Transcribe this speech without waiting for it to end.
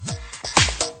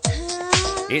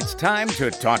It's time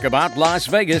to talk about Las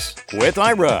Vegas with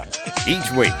Ira. Each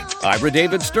week, Ira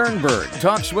David Sternberg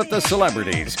talks with the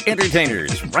celebrities,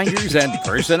 entertainers, writers, and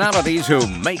personalities who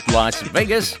make Las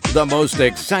Vegas the most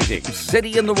exciting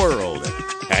city in the world.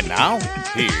 And now,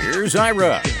 here's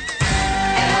Ira.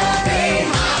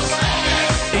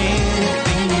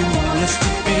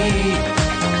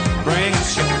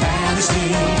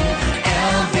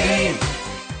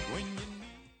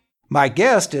 My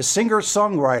guest is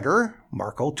singer-songwriter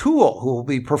Mark O'Toole, who will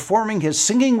be performing his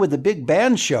Singing with the Big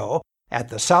Band show at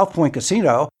the South Point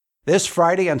Casino this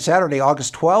Friday and Saturday,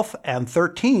 August 12th and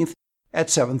 13th at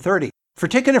 7:30. For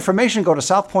ticket information, go to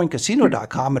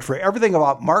southpointcasino.com, and for everything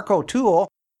about Mark O'Toole,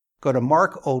 go to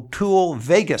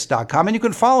markotoolevegas.com, and you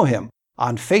can follow him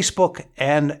on Facebook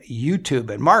and YouTube.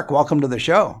 And Mark, welcome to the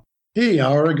show. Hey,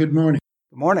 Ira, good morning.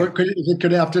 Good morning.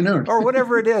 Good afternoon. Or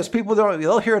whatever it is. People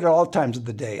they'll hear it at all times of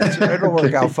the day. It'll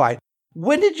work out fine.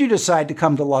 When did you decide to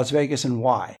come to Las Vegas and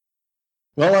why?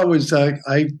 Well, I was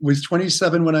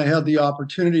 27 when I had the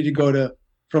opportunity to go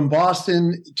from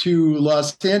Boston to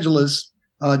Los Angeles.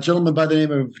 A gentleman by the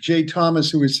name of Jay Thomas,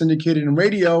 who was syndicated in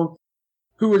radio,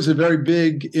 who was very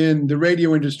big in the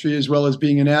radio industry as well as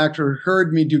being an actor,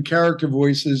 heard me do character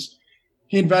voices.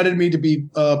 He invited me to be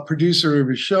a producer of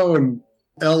his show in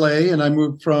LA, and I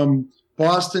moved from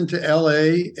Boston to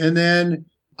LA, and then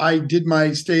I did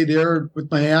my stay there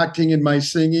with my acting and my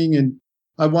singing, and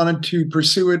I wanted to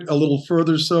pursue it a little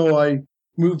further, so I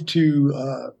moved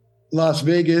to Las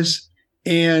Vegas.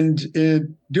 And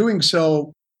in doing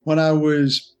so, when I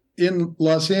was in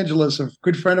Los Angeles, a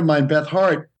good friend of mine, Beth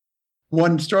Hart,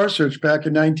 won Star Search back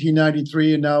in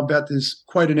 1993, and now Beth is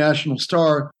quite a national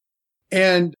star.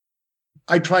 And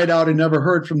I tried out and never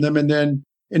heard from them, and then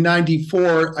in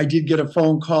 94, I did get a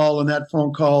phone call, and that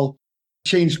phone call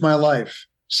changed my life.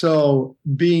 So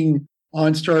being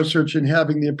on Star Search and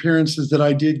having the appearances that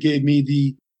I did gave me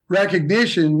the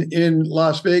recognition in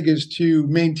Las Vegas to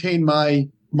maintain my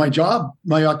job,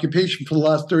 my occupation for the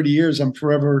last 30 years. I'm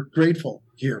forever grateful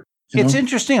here. It's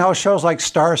interesting how shows like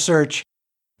Star Search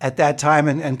at that time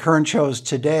and current shows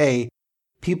today,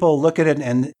 people look at it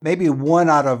and maybe 1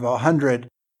 out of 100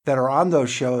 that are on those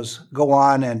shows go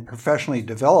on and professionally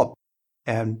develop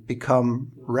and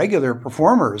become regular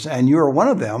performers, and you are one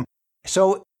of them.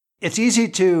 So it's easy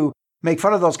to make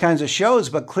fun of those kinds of shows,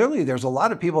 but clearly there's a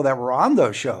lot of people that were on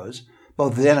those shows,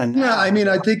 both then and now. Yeah, I mean,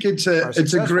 I think it's a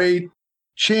great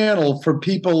channel for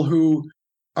people who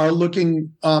are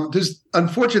looking.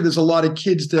 Unfortunately, there's a lot of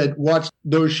kids that watch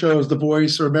those shows, The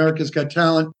Voice or America's Got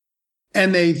Talent,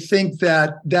 and they think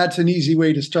that that's an easy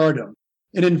way to start them.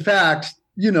 And in fact,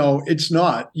 it's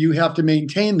not. You have to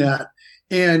maintain that.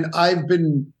 And I've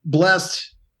been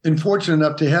blessed and fortunate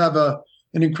enough to have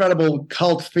an incredible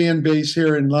cult fan base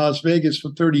here in Las Vegas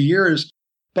for 30 years.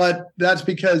 But that's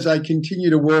because I continue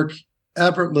to work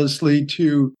effortlessly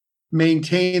to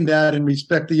maintain that and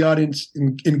respect the audience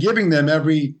in giving them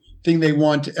everything they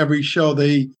want to every show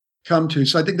they come to.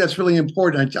 So I think that's really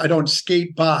important. I don't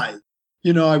skate by.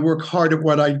 I work hard at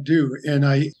what I do.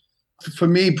 And for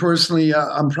me personally,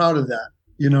 I'm proud of that.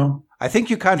 I think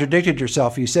you contradicted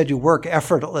yourself. You said you work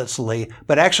effortlessly,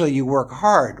 but actually you work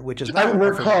hard, which is not I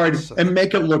work hard and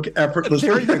make it look effortless.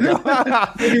 There you go.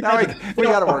 Now we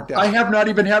got to work down. I have not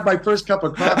even had my first cup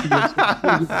of coffee.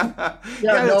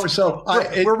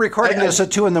 We're recording this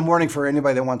at 2 a.m. for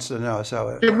anybody that wants to know.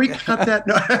 So can we cut that?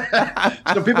 No.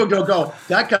 So people go,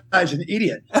 that guy's an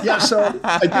idiot. Yeah. So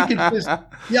I think it's just,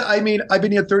 I mean, I've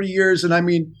been here 30 years, and I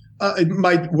mean,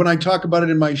 when I talk about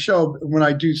it in my show, when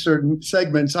I do certain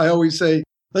segments, I always say,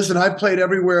 listen, I've played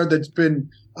everywhere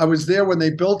I was there when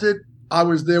they built it, I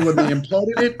was there when they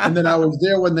imploded it, and then I was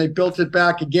there when they built it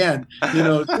back again,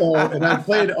 and I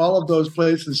played all of those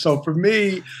places. So for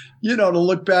me, to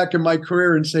look back in my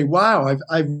career and say, wow,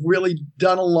 I've really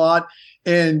done a lot,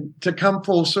 and to come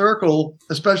full circle,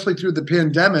 especially through the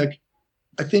pandemic,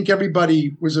 I think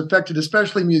everybody was affected,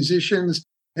 especially musicians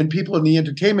and people in the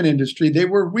entertainment industry. They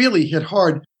were really hit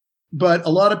hard. But a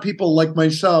lot of people like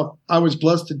myself, I was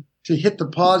blessed to hit the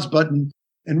pause button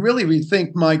and really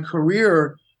rethink my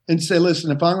career and say,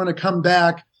 listen, if I'm going to come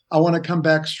back, I want to come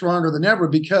back stronger than ever,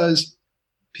 because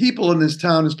people in this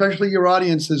town, especially your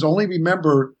audiences, only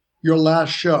remember your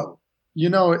last show,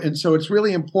 and so it's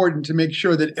really important to make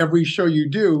sure that every show you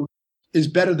do is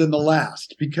better than the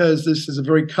last, because this is a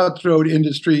very cutthroat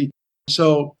industry.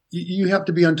 So you have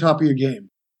to be on top of your game.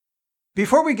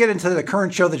 Before we get into the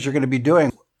current show that you're going to be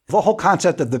doing, the whole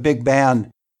concept of the big band,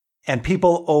 and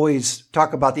people always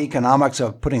talk about the economics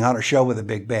of putting on a show with a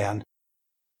big band.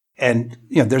 And,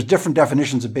 there's different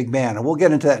definitions of big band, and we'll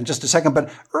get into that in just a second.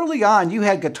 But early on, you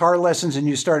had guitar lessons and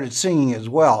you started singing as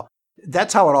well.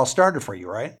 That's how it all started for you,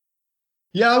 right?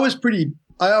 Yeah,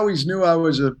 I always knew I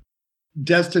was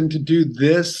destined to do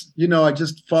this. I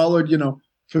just followed,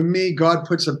 for me, God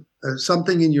puts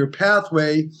something in your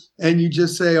pathway and you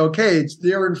just say, okay, it's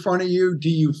there in front of you. Do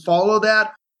you follow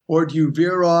that? Or do you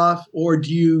veer off? Or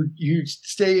do you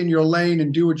stay in your lane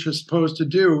and do what you're supposed to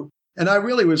do? And I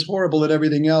really was horrible at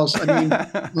everything else. I mean,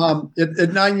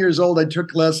 at 9 years old, I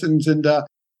took lessons, and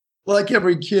like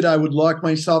every kid, I would lock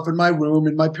myself in my room.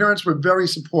 And my parents were very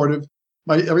supportive.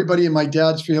 Everybody in my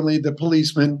dad's family, the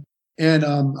policeman, and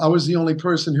I was the only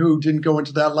person who didn't go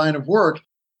into that line of work.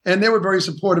 And they were very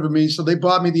supportive of me. So they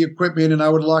bought me the equipment, and I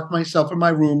would lock myself in my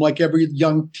room like every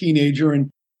young teenager and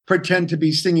pretend to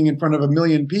be singing in front of a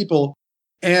million people.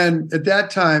 And at that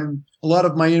time, a lot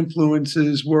of my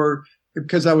influences were,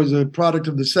 because I was a product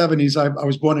of the 70s, I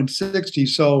was born in 60.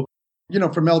 So,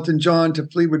 from Elton John to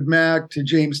Fleetwood Mac to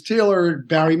James Taylor,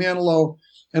 Barry Manilow.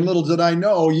 And little did I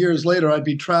know, years later, I'd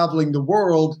be traveling the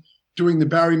world doing the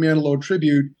Barry Manilow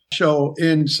tribute show.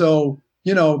 And so,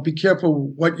 be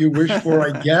careful what you wish for,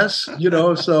 I guess,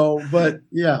 but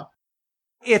yeah.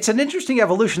 It's an interesting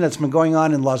evolution that's been going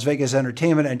on in Las Vegas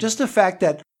entertainment. And just the fact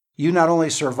that you not only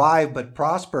survive, but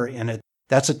prosper in it,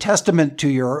 that's a testament to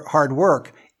your hard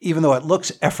work, even though it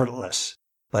looks effortless,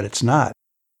 but it's not.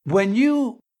 When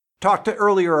you talked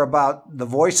earlier about the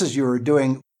voices you were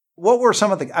doing,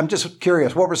 I'm just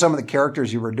curious, what were some of the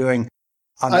characters you were doing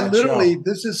on that show?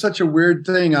 This is such a weird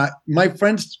thing. My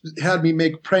friends had me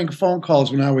make prank phone calls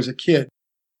when I was a kid.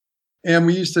 And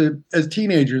we used to, as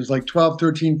teenagers, like 12,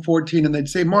 13, 14, and they'd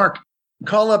say, Mark,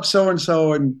 call up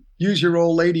so-and-so and use your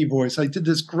old lady voice. I did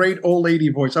this great old lady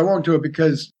voice. I won't do it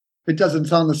because it doesn't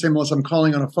sound the same unless I'm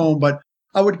calling on a phone, but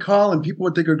I would call and people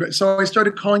would think, great. So I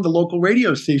started calling the local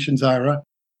radio stations, Ira,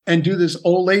 and do this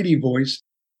old lady voice.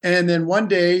 And then one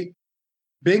day,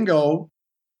 bingo,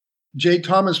 Jay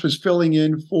Thomas was filling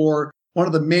in for one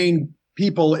of the main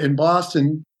people in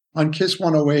Boston on KISS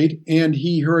 108. And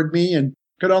he heard me and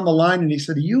got on the line and he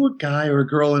said, are you a guy or a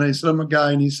girl? And I said, I'm a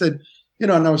guy. And he said,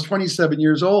 and I was 27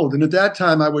 years old. And at that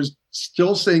time I was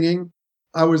still singing.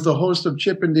 I was the host of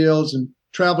Chippendales and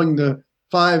traveling the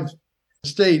 5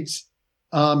 states,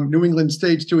 New England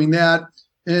states, doing that.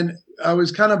 And I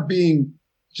was kind of being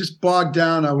just bogged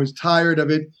down. I was tired of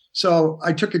it. So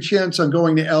I took a chance on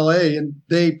going to LA and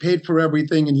they paid for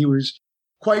everything. And he was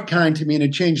quite kind to me and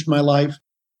it changed my life.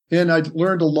 And I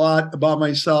learned a lot about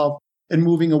myself and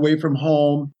moving away from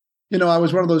home. I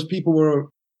was one of those people where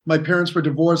my parents were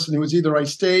divorced and it was either I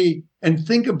stay and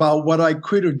think about what I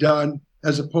could have done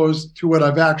as opposed to what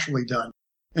I've actually done.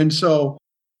 And so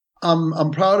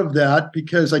I'm proud of that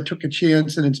because I took a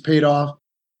chance and it's paid off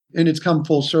and it's come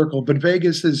full circle. But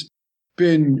Vegas has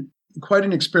been quite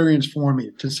an experience for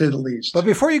me, to say the least. But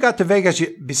before you got to Vegas,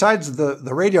 besides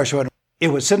the radio show, it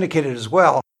was syndicated as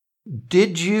well.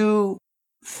 Did you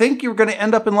think you were going to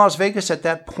end up in Las Vegas at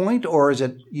that point, or is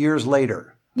it years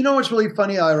later? It's really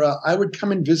funny, Ira. I would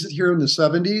come and visit here in the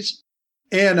 70s,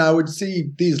 and I would see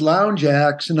these lounge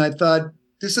acts, and I thought,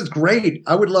 this is great.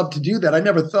 I would love to do that. I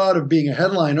never thought of being a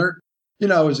headliner.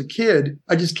 As a kid,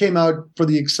 I just came out for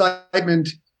the excitement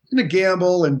and to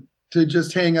gamble and to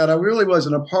just hang out. I really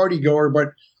wasn't a party goer, but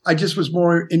I just was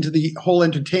more into the whole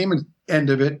entertainment end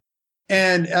of it.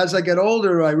 And as I got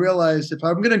older, I realized if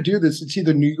I'm going to do this, it's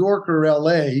either New York or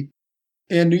LA.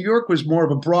 And New York was more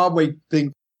of a Broadway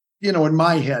thing, in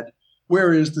my head,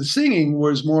 whereas the singing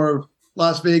was more of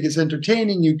Las Vegas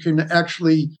entertaining. You can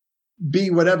actually be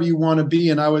whatever you want to be.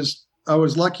 And I was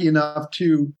lucky enough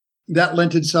that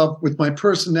lent itself with my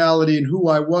personality and who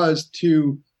I was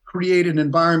to create an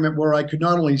environment where I could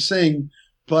not only sing,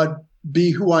 but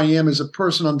be who I am as a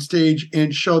person on stage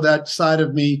and show that side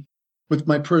of me with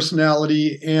my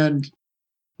personality and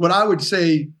what I would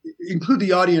say include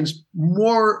the audience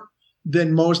more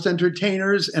than most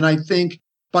entertainers. And I think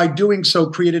by doing so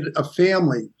created a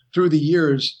family through the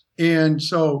years. And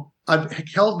so I've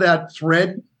held that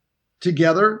thread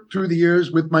together through the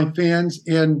years with my fans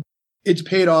and it's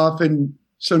paid off. And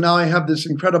so now I have this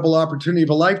incredible opportunity of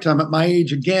a lifetime at my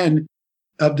age again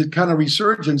of the kind of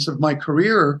resurgence of my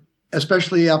career,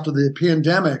 especially after the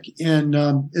pandemic. And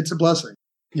it's a blessing,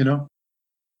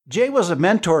 Jay was a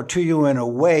mentor to you in a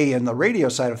way in the radio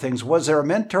side of things. Was there a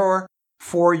mentor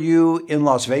for you in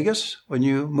Las Vegas when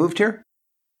you moved here?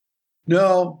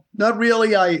 No, not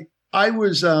really. I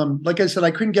was, like I said, I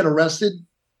couldn't get arrested.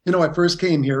 I first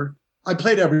came here. I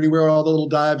played everywhere, all the little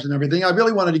dives and everything. I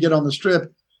really wanted to get on the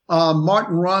Strip.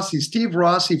 Steve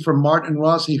Rossi from Martin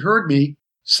Rossi heard me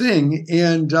sing,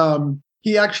 and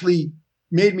he actually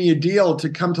made me a deal to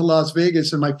come to Las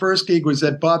Vegas. And my first gig was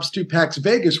at Bob Stupak's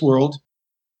Vegas World.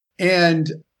 And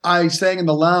I sang in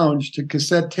the lounge to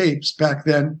cassette tapes back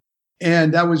then.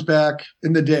 And that was back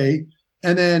in the day.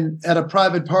 And then at a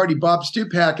private party, Bob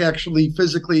Stupak actually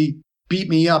physically beat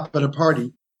me up at a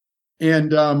party.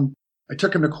 And I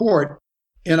took him to court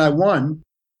and I won.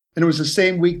 And it was the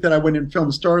same week that I went and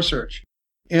filmed Star Search.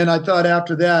 And I thought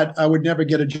after that, I would never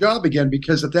get a job again,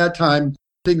 because at that time,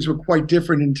 things were quite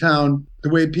different in town, the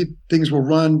way things were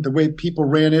run, the way people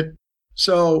ran it.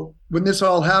 So when this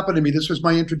all happened to me, this was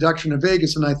my introduction to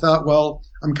Vegas. And I thought, well,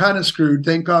 I'm kind of screwed.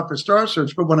 Thank God for Star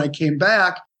Search. But when I came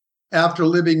back after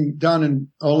living down in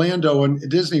Orlando and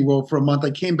Disney World for a month,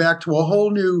 I came back to a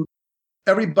whole new,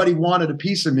 everybody wanted a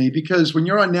piece of me, because when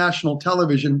you're on national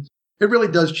television, it really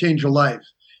does change your life.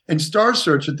 And Star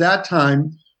Search at that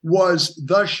time was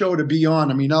the show to be on.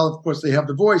 I mean, now, of course, they have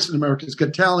The Voice and America's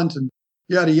Got Talent and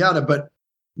yada, yada. But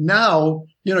now,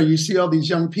 you see all these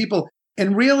young people.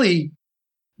 And really,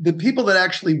 the people that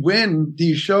actually win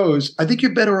these shows, I think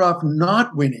you're better off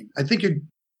not winning. I think you're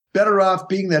better off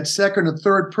being that second or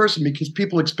third person, because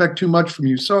people expect too much from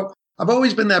you. So I've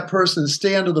always been that person,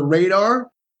 stay under the radar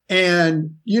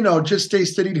and, just stay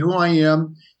steady to who I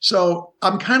am. So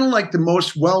I'm kind of like the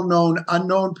most well-known,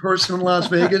 unknown person in Las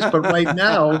Vegas. But right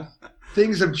now,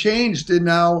 things have changed, and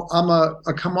now I'm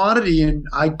a commodity, and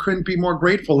I couldn't be more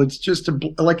grateful. It's just,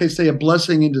 like I say, a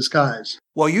blessing in disguise.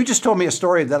 Well, you just told me a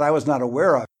story that I was not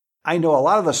aware of. I know a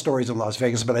lot of the stories in Las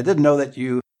Vegas, but I didn't know that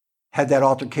you had that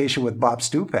altercation with Bob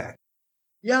Stupak.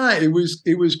 Yeah, it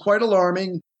was quite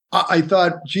alarming. I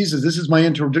thought, Jesus, this is my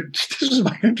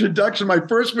introduction, my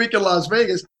first week in Las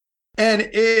Vegas. And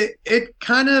it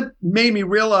kind of made me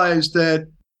realize that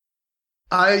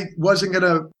I wasn't going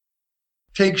to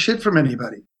take shit from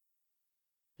anybody.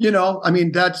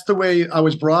 That's the way I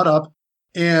was brought up.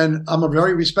 And I'm a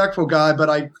very respectful guy, but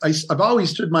I've always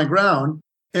stood my ground.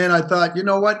 And I thought, you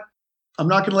know what? I'm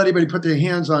not going to let anybody put their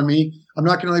hands on me. I'm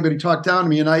not going to let anybody talk down to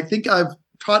me. And I think I've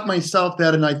taught myself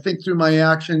that. And I think through my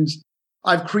actions,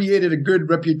 I've created a good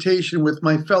reputation with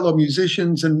my fellow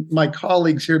musicians and my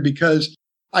colleagues here, because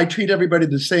I treat everybody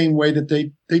the same way that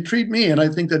they treat me. And I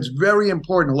think that's very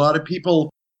important. A lot of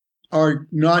people are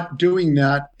not doing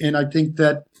that. And I think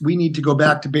that we need to go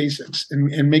back to basics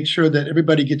and make sure that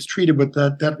everybody gets treated with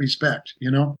that respect,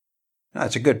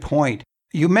 That's a good point.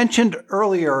 You mentioned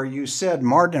earlier, you said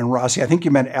Martin and Rossi. I think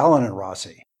you meant Alan and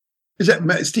Rossi. Is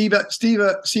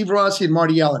that Steve Rossi and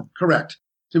Marty Allen? Correct.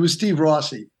 It was Steve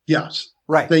Rossi. Yes.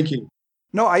 Right. Thank you.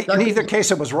 No, in either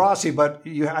case it was Rossi, but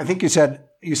I think you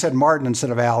said Martin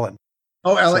instead of Alan.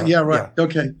 Oh, Alan. So, yeah, right. Yeah.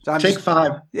 Okay. So Take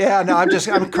 5. Yeah, no,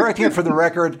 I'm correcting it for the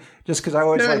record, just because I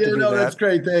always like to do that. No, that's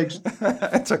great. Thanks.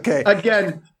 It's okay.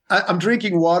 Again, I'm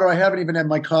drinking water. I haven't even had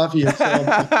my coffee yet.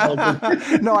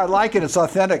 So no, I like it. It's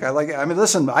authentic. I like it. I mean,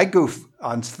 listen, I goof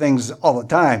on things all the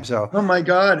time. So. Oh my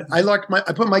God, I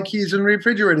put my keys in the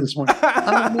refrigerator this morning.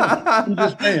 I'm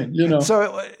just saying,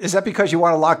 So is that because you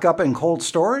want to lock up in cold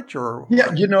storage, or? Yeah,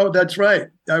 that's right.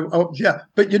 Yeah,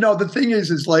 but the thing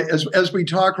is like as we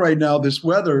talk right now, this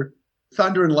weather,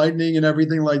 thunder and lightning and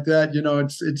everything like that.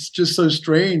 It's just so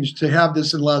strange to have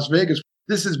this in Las Vegas.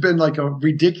 This has been like a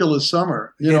ridiculous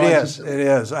summer. It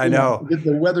is. I know.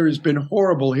 The weather has been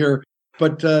horrible here,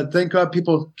 but thank God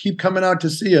people keep coming out to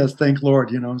see us. Thank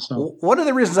Lord, So one of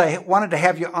the reasons I wanted to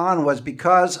have you on was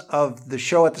because of the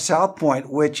show at the South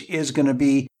Point, which is going to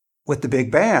be with the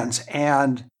big bands.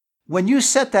 And when you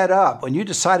set that up, when you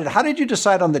decided, how did you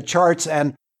decide on the charts?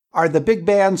 And are the big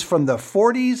bands from the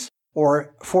 40s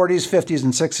or 40s, 50s,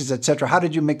 and 60s, et cetera? How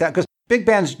did you make that? Because big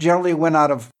bands generally went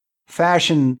out of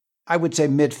fashion, I would say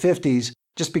mid-50s,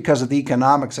 just because of the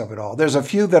economics of it all. There's a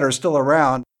few that are still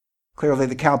around. Clearly,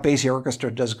 the Count Basie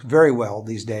Orchestra does very well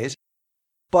these days.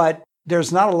 But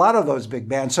there's not a lot of those big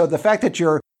bands. So the fact that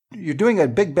you're doing a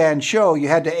big band show, you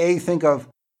had to, think of,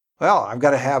 well, I've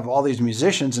got to have all these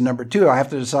musicians. And number 2, I have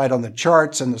to decide on the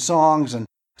charts and the songs. And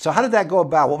so how did that go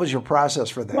about? What was your process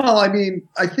for that? Well,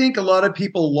 I think a lot of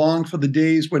people long for the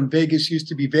days when Vegas used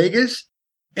to be Vegas.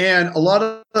 And a lot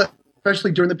of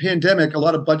especially during the pandemic, a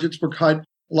lot of budgets were cut.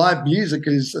 Live music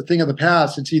is a thing of the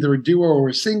past. It's either a duo or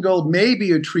a single,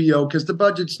 maybe a trio, because the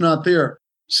budget's not there.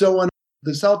 So when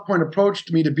the South Point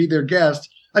approached me to be their guest,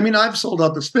 I've sold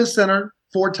out the Smith Center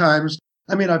 4 times.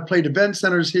 I've played event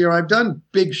centers here. I've done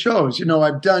big shows.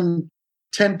 I've done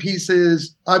 10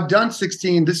 pieces. I've done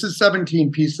 16. This is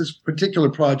 17 pieces, this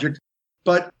particular project.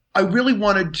 But I really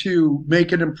wanted to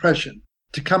make an impression,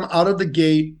 to come out of the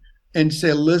gate and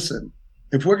say, listen,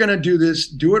 if we're going to do this,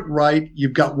 do it right.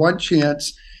 You've got one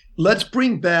chance. Let's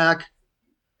bring back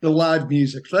the live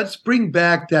music. Let's bring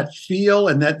back that feel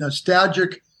and that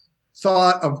nostalgic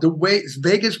thought of the way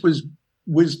Vegas was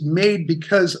was made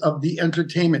because of the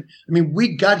entertainment. I mean,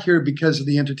 we got here because of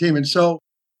the entertainment. So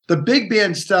the big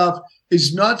band stuff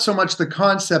is not so much the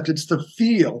concept, it's the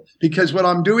feel. Because what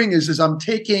I'm doing is I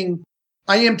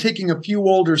am taking a few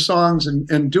older songs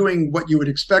and doing what you would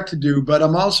expect to do, but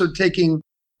I'm also taking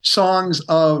songs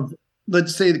of,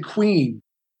 let's say, the Queen.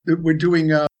 We're doing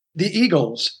the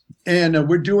Eagles, and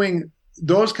we're doing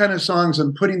those kind of songs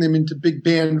and putting them into big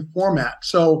band format.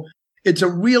 So it's a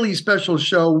really special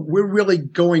show. We're really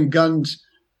going guns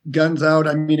out.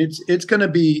 I mean, it's going to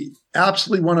be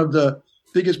absolutely one of the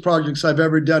biggest projects I've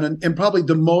ever done, and probably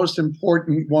the most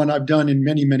important one I've done in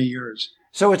many, many years.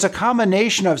 So it's a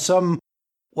combination of some,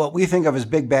 what we think of as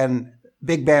big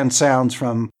band sounds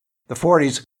from the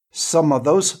 40s, some of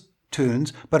those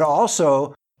tunes, but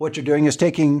also what you're doing is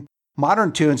taking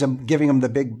modern tunes and giving them the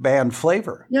big band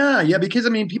flavor. Yeah, because I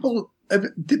mean,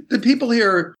 the people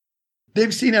here,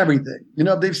 they've seen everything.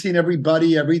 They've seen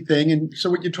everybody, everything. And so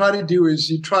what you try to do is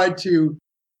you try to,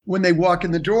 when they walk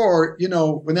in the door,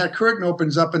 when that curtain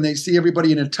opens up and they see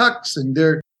everybody in a tux and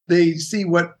they see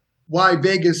why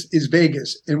Vegas is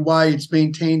Vegas and why it's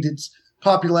maintained its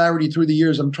popularity through the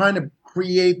years. I'm trying to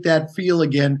create that feel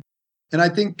again. And I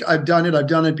think I've done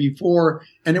it before,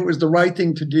 and it was the right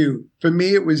thing to do. For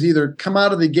me, it was either come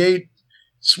out of the gate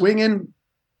swinging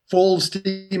full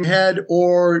steam ahead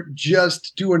or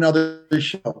just do another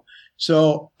show.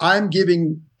 So I'm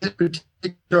giving this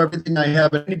particular everything I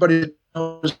have. Anybody that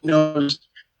knows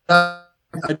I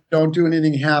don't do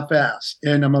anything half-ass.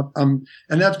 And and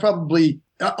that's probably,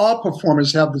 all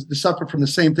performers have the suffer from the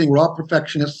same thing. We're all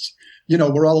perfectionists.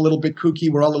 We're all a little bit kooky.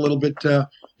 We're all a little bit,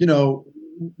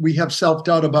 we have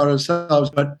self-doubt about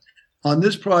ourselves, but on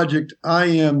this project, I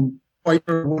am quite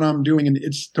sure what I'm doing, and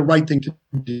it's the right thing to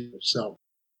do. So,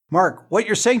 Mark, what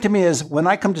you're saying to me is when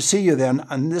I come to see you then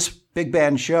on this big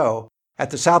band show at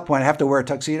the South Point, I have to wear a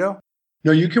tuxedo?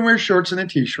 No, you can wear shorts and a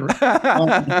T-shirt. Back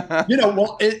in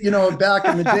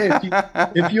the day,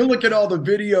 if you look at all the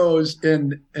videos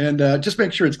and just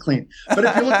make sure it's clean. But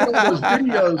if you look at all those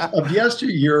videos of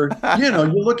yesteryear, you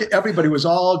look at everybody was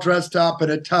all dressed up in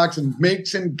a tux and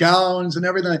makes and gowns and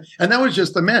everything, and that was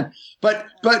just the men. But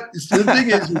the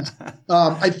thing is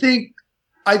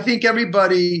I think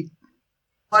everybody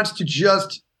wants to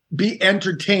just be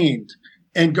entertained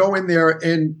and go in there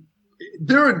and.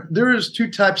 There is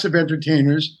two types of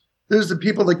entertainers. There's the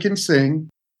people that can sing,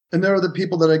 and there are the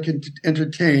people that I can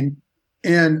entertain.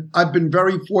 And I've been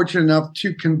very fortunate enough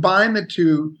to combine the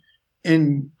two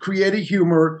and create a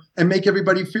humor and make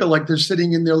everybody feel like they're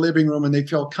sitting in their living room and they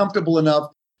feel comfortable enough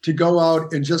to go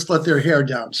out and just let their hair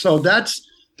down. So that's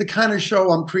the kind of show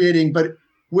I'm creating, but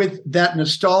with that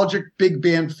nostalgic big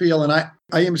band feel. And I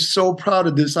am so proud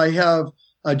of this. I have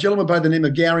a gentleman by the name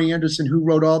of Gary Anderson who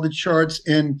wrote all the charts,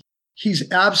 and he's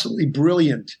absolutely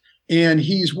brilliant, and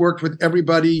he's worked with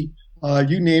everybody,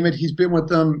 you name it. He's been with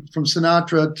them from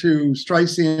Sinatra to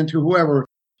Streisand to whoever.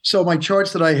 So my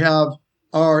charts that I have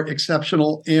are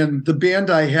exceptional, and the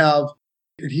band I have,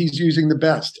 he's using the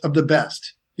best of the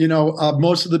best.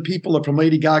 Most of the people are from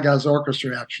Lady Gaga's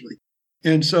orchestra, actually.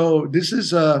 And so this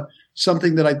is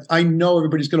something that I know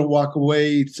everybody's going to walk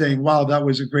away saying, wow, that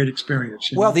was a great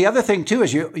experience. Well, the other thing, too,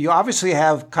 is you obviously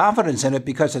have confidence in it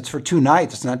because it's for 2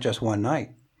 nights. It's not just one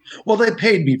night. Well, they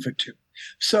paid me for 2.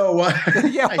 So I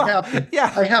have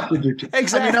to do 2.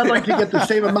 Exactly. I mean, I'd like to get the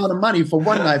same amount of money for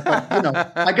one night, but,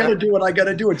 I got to do what I got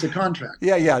to do. It's a contract.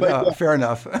 Fair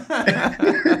enough.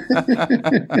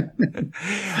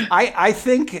 I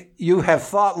think you have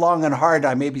thought long and hard.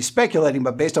 I may be speculating,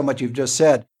 but based on what you've just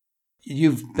said,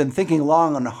 you've been thinking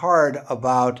long and hard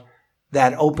about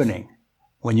that opening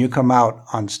when you come out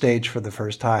on stage for the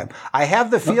first time. I have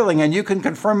the feeling, and you can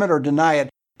confirm it or deny it,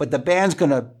 but the band's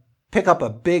going to pick up a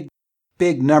big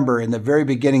number in the very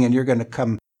beginning, and you're going to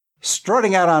come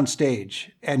strutting out on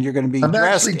stage, and you're going to be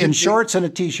dressed in shorts and a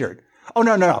T-shirt. Oh,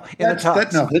 no, in a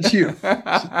tux. That's you.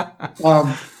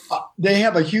 They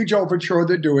have a huge overture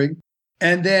they're doing,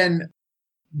 and then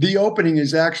the opening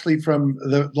is actually from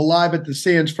the Live at the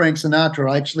Sands, Frank Sinatra.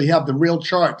 I actually have the real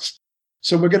charts.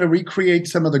 So we're going to recreate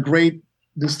some of the great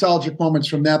nostalgic moments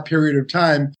from that period of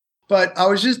time. But I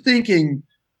was just thinking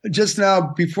just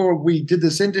now before we did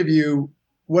this interview,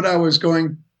 what I was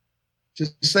going to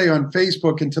say on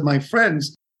Facebook and to my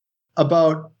friends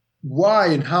about why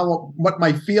and what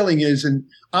my feeling is. And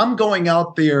I'm going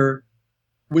out there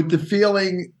with the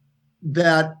feeling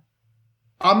that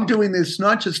I'm doing this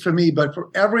not just for me, but for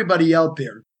everybody out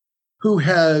there who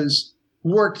has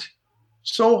worked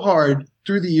so hard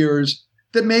through the years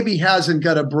that maybe hasn't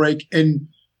got a break and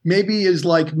maybe is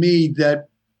like me that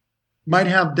might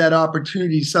have that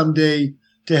opportunity someday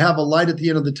to have a light at the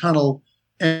end of the tunnel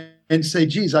and and say,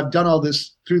 geez, I've done all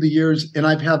this through the years and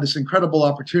I've had this incredible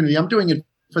opportunity. I'm doing it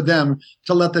for them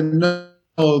to let them know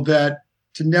that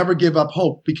to never give up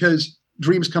hope, because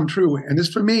dreams come true. And this,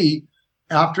 for me,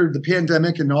 after the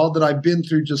pandemic and all that I've been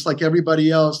through, just like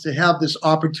everybody else, to have this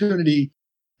opportunity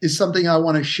is something I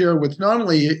want to share with, not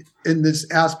only in this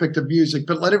aspect of music,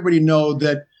 but let everybody know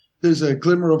that there's a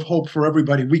glimmer of hope for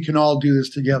everybody. We can all do this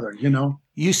together, you know?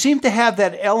 You seem to have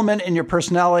that element in your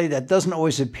personality that doesn't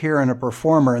always appear in a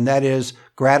performer, and that is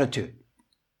gratitude.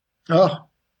 Oh,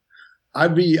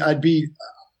 I've been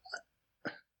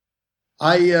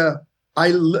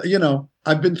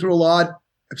through a lot.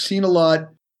 I've seen a lot.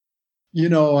 You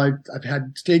know, I've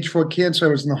had stage 4 cancer.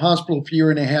 I was in the hospital for a year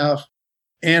and a half,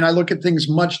 and I look at things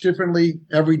much differently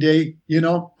every day. You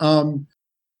know,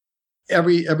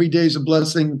 every day is a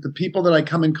blessing. The people that I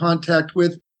come in contact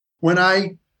with, when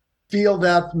I feel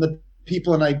that from the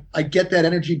people and I get that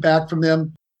energy back from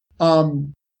them,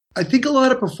 I think a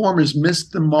lot of performers miss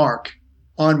the mark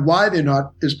on why they're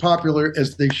not as popular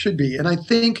as they should be. And I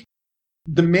think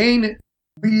the main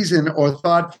reason or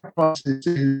thought process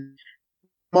is,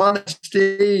 on the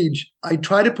stage, I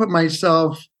try to put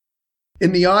myself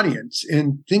in the audience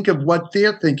and think of what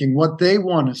they're thinking, what they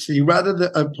want to see, rather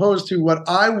than opposed to what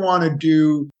I want to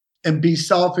do and be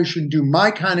selfish and do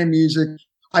my kind of music.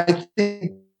 I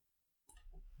think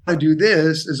I do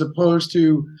this as opposed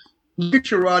to look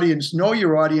at your audience, know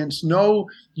your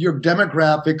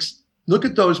demographics, look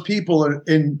at those people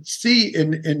and see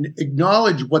and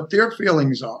acknowledge what their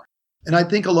feelings are. And I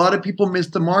think a lot of people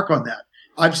miss the mark on that.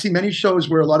 I've seen many shows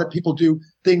where a lot of people do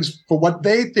things for what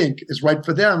they think is right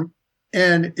for them,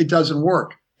 and it doesn't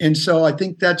work. And so I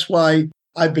think that's why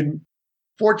I've been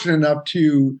fortunate enough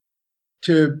to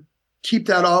keep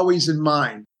that always in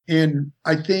mind. And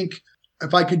I think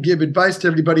if I could give advice to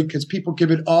everybody, because people give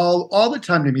it all the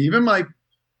time to me, even my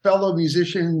fellow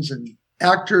musicians and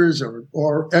actors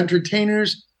or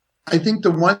entertainers, I think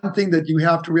the one thing that you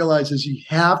have to realize is you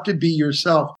have to be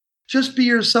yourself. Just be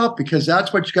yourself, because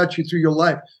that's what got you through your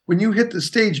life. When you hit the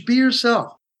stage, be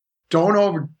yourself. Don't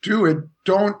overdo it.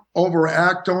 Don't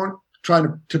overact. Don't try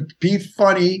to be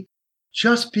funny.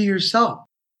 Just be yourself.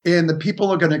 And the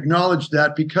people are going to acknowledge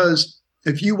that, because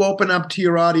if you open up to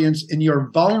your audience and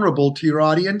you're vulnerable to your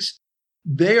audience,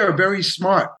 they are very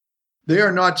smart. They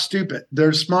are not stupid.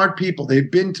 They're smart people.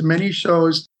 They've been to many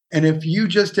shows. And if you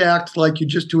just act like you're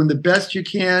just doing the best you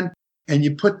can, and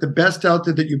you put the best out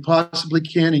there that you possibly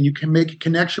can, and you can make a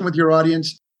connection with your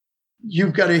audience,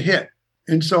 you've got a hit.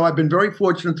 And so I've been very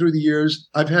fortunate through the years.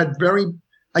 I've had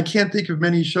I can't think of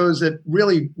many shows that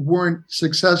really weren't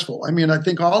successful. I mean, I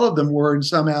think all of them were in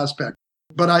some aspect,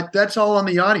 but that's all on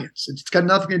the audience. It's got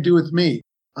nothing to do with me.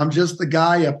 I'm just the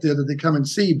guy up there that they come and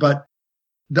see. But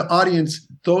the audience,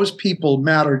 those people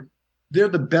matter. They're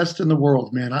the best in the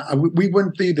world, man. We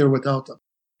wouldn't be there without them.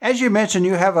 As you mentioned,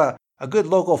 you have a good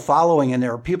local following, and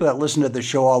there are people that listen to the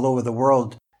show all over the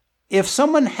world. If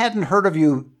someone hadn't heard of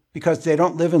you because they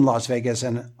don't live in Las Vegas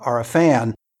and are a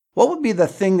fan, what would be the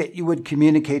thing that you would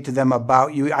communicate to them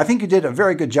about you? I think you did a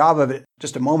very good job of it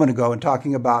just a moment ago in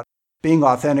talking about being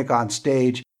authentic on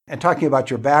stage and talking about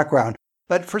your background.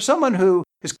 But for someone who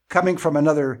is coming from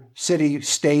another city,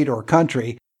 state, or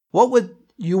country, what would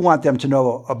you want them to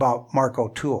know about Mark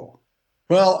O'Toole?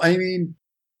 Well, I mean,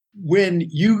 when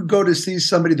you go to see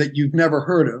somebody that you've never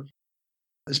heard of,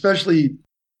 especially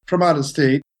from out of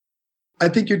state, I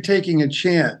think you're taking a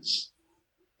chance.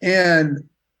 And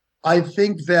I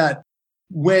think that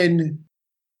when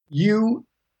you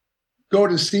go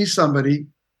to see somebody,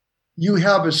 you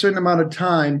have a certain amount of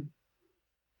time,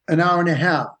 an hour and a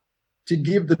half, to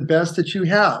give the best that you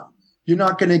have. You're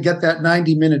not going to get that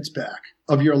 90 minutes back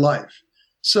of your life.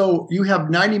 So you have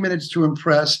 90 minutes to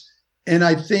impress. And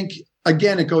I think,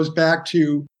 again, it goes back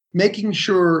to making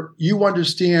sure you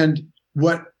understand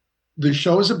what the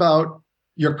show is about,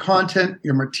 your content,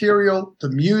 your material, the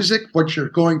music, what you're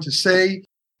going to say.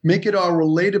 Make it all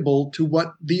relatable to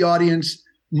what the audience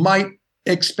might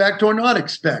expect or not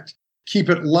expect. Keep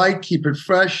it light, keep it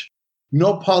fresh.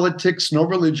 No politics, no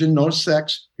religion, no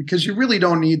sex, because you really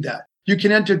don't need that. You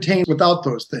can entertain without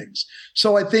those things.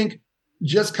 So I think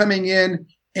just coming in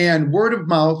and word of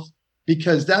mouth,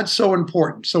 because that's so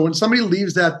important. So when somebody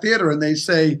leaves that theater and they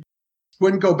say,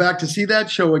 wouldn't go back to see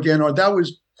that show again, or that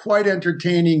was quite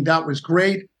entertaining, that was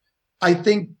great. I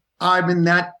think I'm in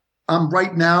that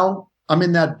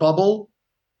bubble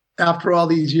after all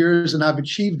these years, and I've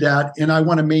achieved that, and I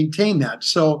want to maintain that.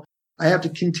 So I have to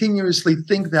continuously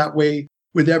think that way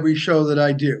with every show that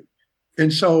I do.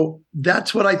 And so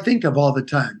that's what I think of all the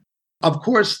time. Of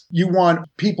course, you want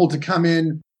people to come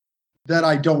in that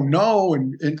I don't know,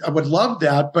 and I would love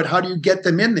that. But how do you get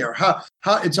them in there? How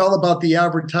it's all about the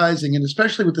advertising, and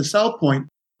especially with the South Point,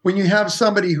 when you have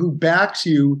somebody who backs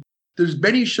you. There's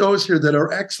many shows here that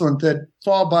are excellent that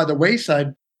fall by the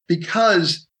wayside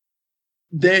because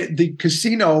the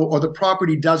casino or the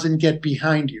property doesn't get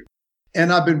behind you.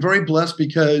 And I've been very blessed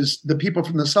because the people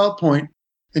from the South Point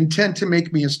intend to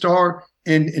make me a star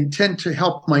and intend to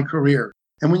help my career.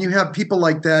 And when you have people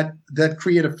like that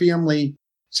create a family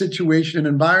situation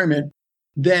environment,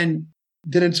 then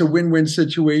it's a win-win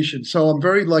situation. So I'm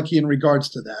very lucky in regards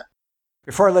to that.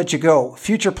 Before I let you go,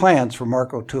 future plans for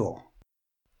Mark O'Toole?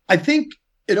 I think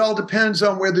it all depends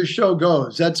on where the show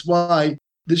goes. That's why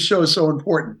this show is so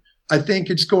important. I think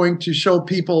it's going to show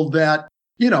people that,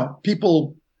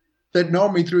 people that know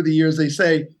me through the years, they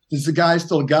say, does the guy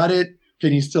still got it?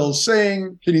 Can he still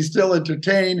sing? Can he still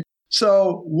entertain?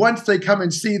 So once they come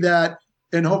and see that,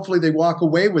 and hopefully they walk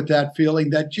away with that feeling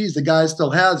that, geez, the guy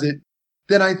still has it,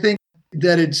 then I think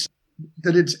that it's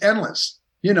endless.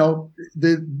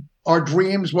 Our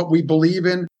dreams, what we believe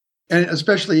in, and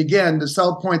especially, again, the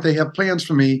South Point, they have plans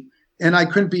for me. And I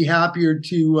couldn't be happier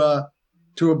to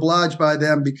oblige by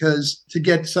them, because to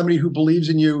get somebody who believes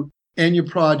in you and your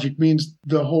project means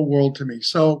the whole world to me.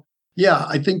 So, yeah,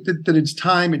 I think that it's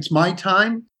time. It's my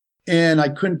time. And I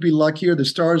couldn't be luckier. The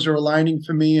stars are aligning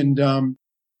for me. And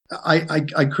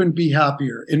I couldn't be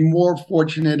happier and more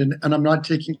fortunate. And I'm not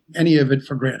taking any of it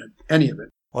for granted, any of it.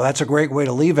 Well, that's a great way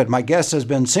to leave it. My guest has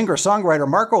been singer-songwriter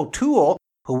Mark O'Toole,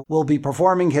 who will be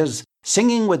performing his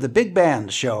Singing with the Big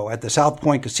Band show at the South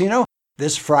Point Casino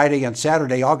this Friday and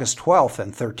Saturday, August 12th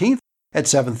and 13th at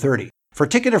 7:30. For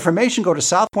ticket information, go to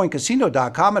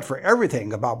southpointcasino.com, and for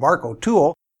everything about Mark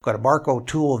O'Toole, go to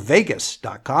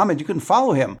markotoolevegas.com, and you can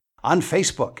follow him on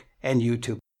Facebook and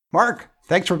YouTube. Mark,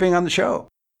 thanks for being on the show.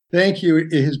 Thank you.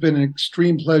 It has been an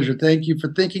extreme pleasure. Thank you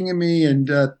for thinking of me, and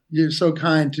you're so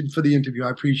kind for the interview.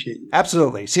 I appreciate you.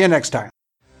 Absolutely. See you next time.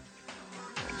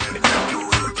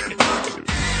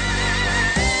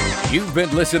 You've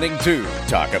been listening to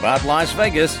Talk About Las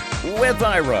Vegas with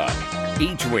Ira.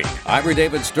 Each week, Ira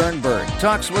David Sternberg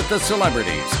talks with the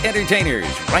celebrities, entertainers,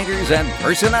 writers, and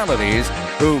personalities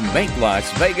who make Las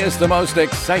Vegas the most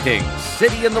exciting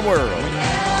city in the world.